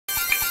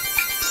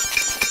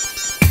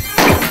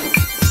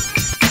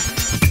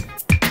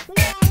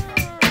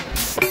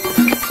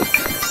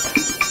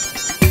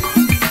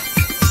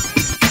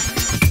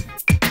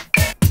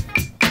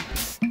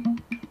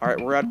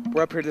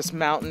we're up here this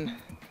mountain.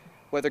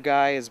 Weather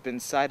guy has been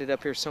sighted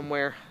up here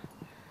somewhere,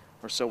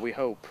 or so we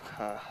hope.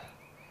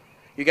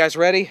 You guys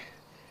ready?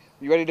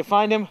 You ready to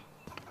find him?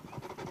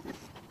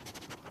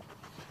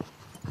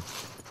 All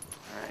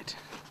right.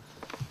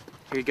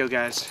 Here you go,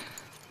 guys.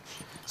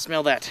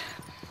 Smell that.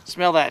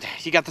 Smell that.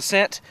 You got the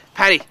scent?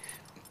 Patty,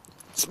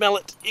 smell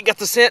it. You got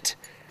the scent?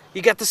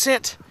 You got the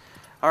scent?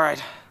 All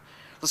right.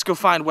 Let's go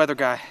find Weather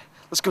Guy.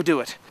 Let's go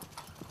do it.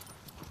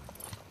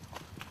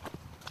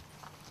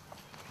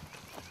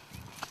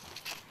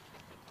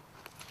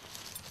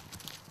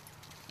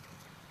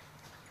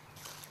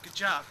 Good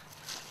job.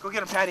 Go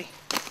get him, Patty.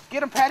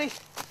 Get him, Patty.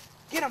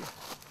 Get him.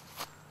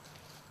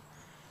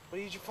 What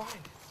did you find?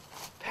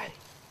 Patty,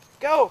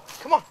 go.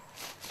 Come on.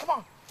 Come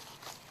on.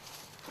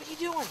 What are you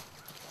doing?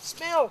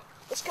 Smell.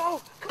 Let's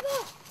go. Come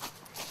on.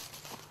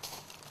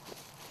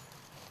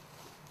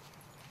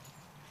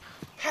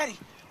 Patty,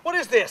 what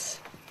is this?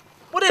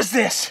 What is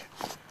this?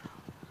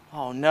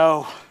 Oh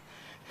no.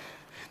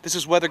 This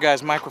is Weather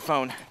Guy's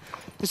microphone.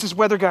 This is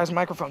Weather Guy's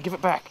microphone. Give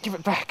it back. Give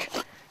it back.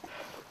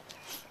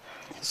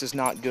 This is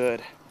not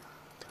good.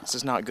 This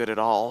is not good at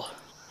all.